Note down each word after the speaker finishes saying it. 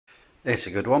Here's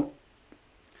a good one.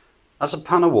 As a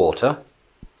pan of water,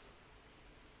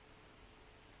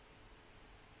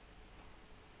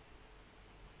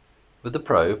 with the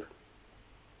probe,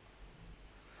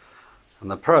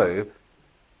 and the probe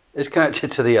is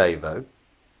connected to the AVO,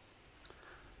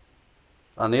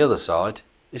 and the other side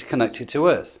is connected to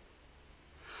Earth.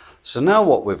 So now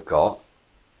what we've got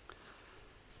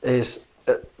is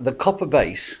the copper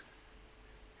base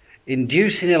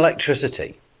inducing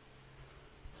electricity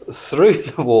through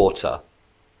the water,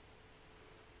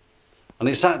 and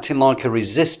it's acting like a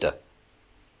resistor,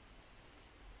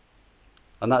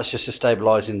 and that's just a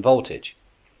stabilising voltage.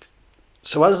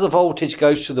 So as the voltage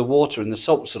goes through the water in the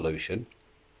salt solution,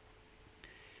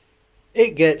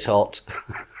 it gets hot.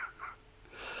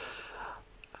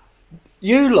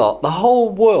 You lot, the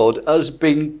whole world has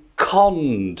been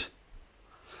conned,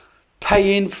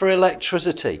 paying for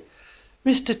electricity.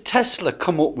 Mr. Tesla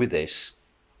come up with this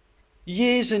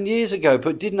years and years ago,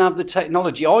 but didn't have the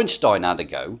technology. Einstein had a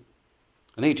go,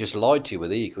 and he just lied to you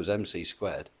with E equals mc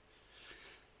squared.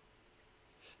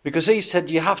 Because he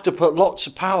said you have to put lots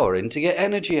of power in to get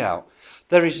energy out.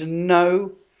 There is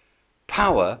no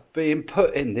power being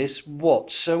put in this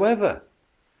whatsoever.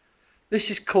 This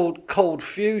is called cold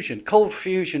fusion. Cold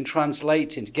fusion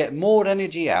translates into get more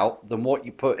energy out than what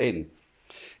you put in.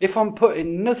 If I'm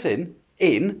putting nothing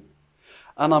in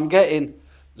and I'm getting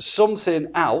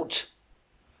something out,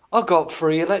 I've got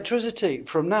free electricity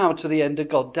from now to the end of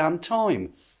goddamn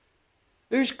time.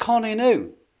 Who's conning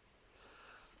who?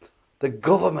 The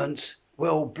government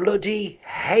will bloody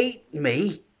hate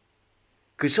me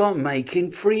because I'm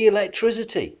making free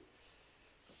electricity.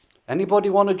 Anybody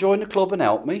want to join the club and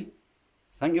help me?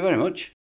 Thank you very much.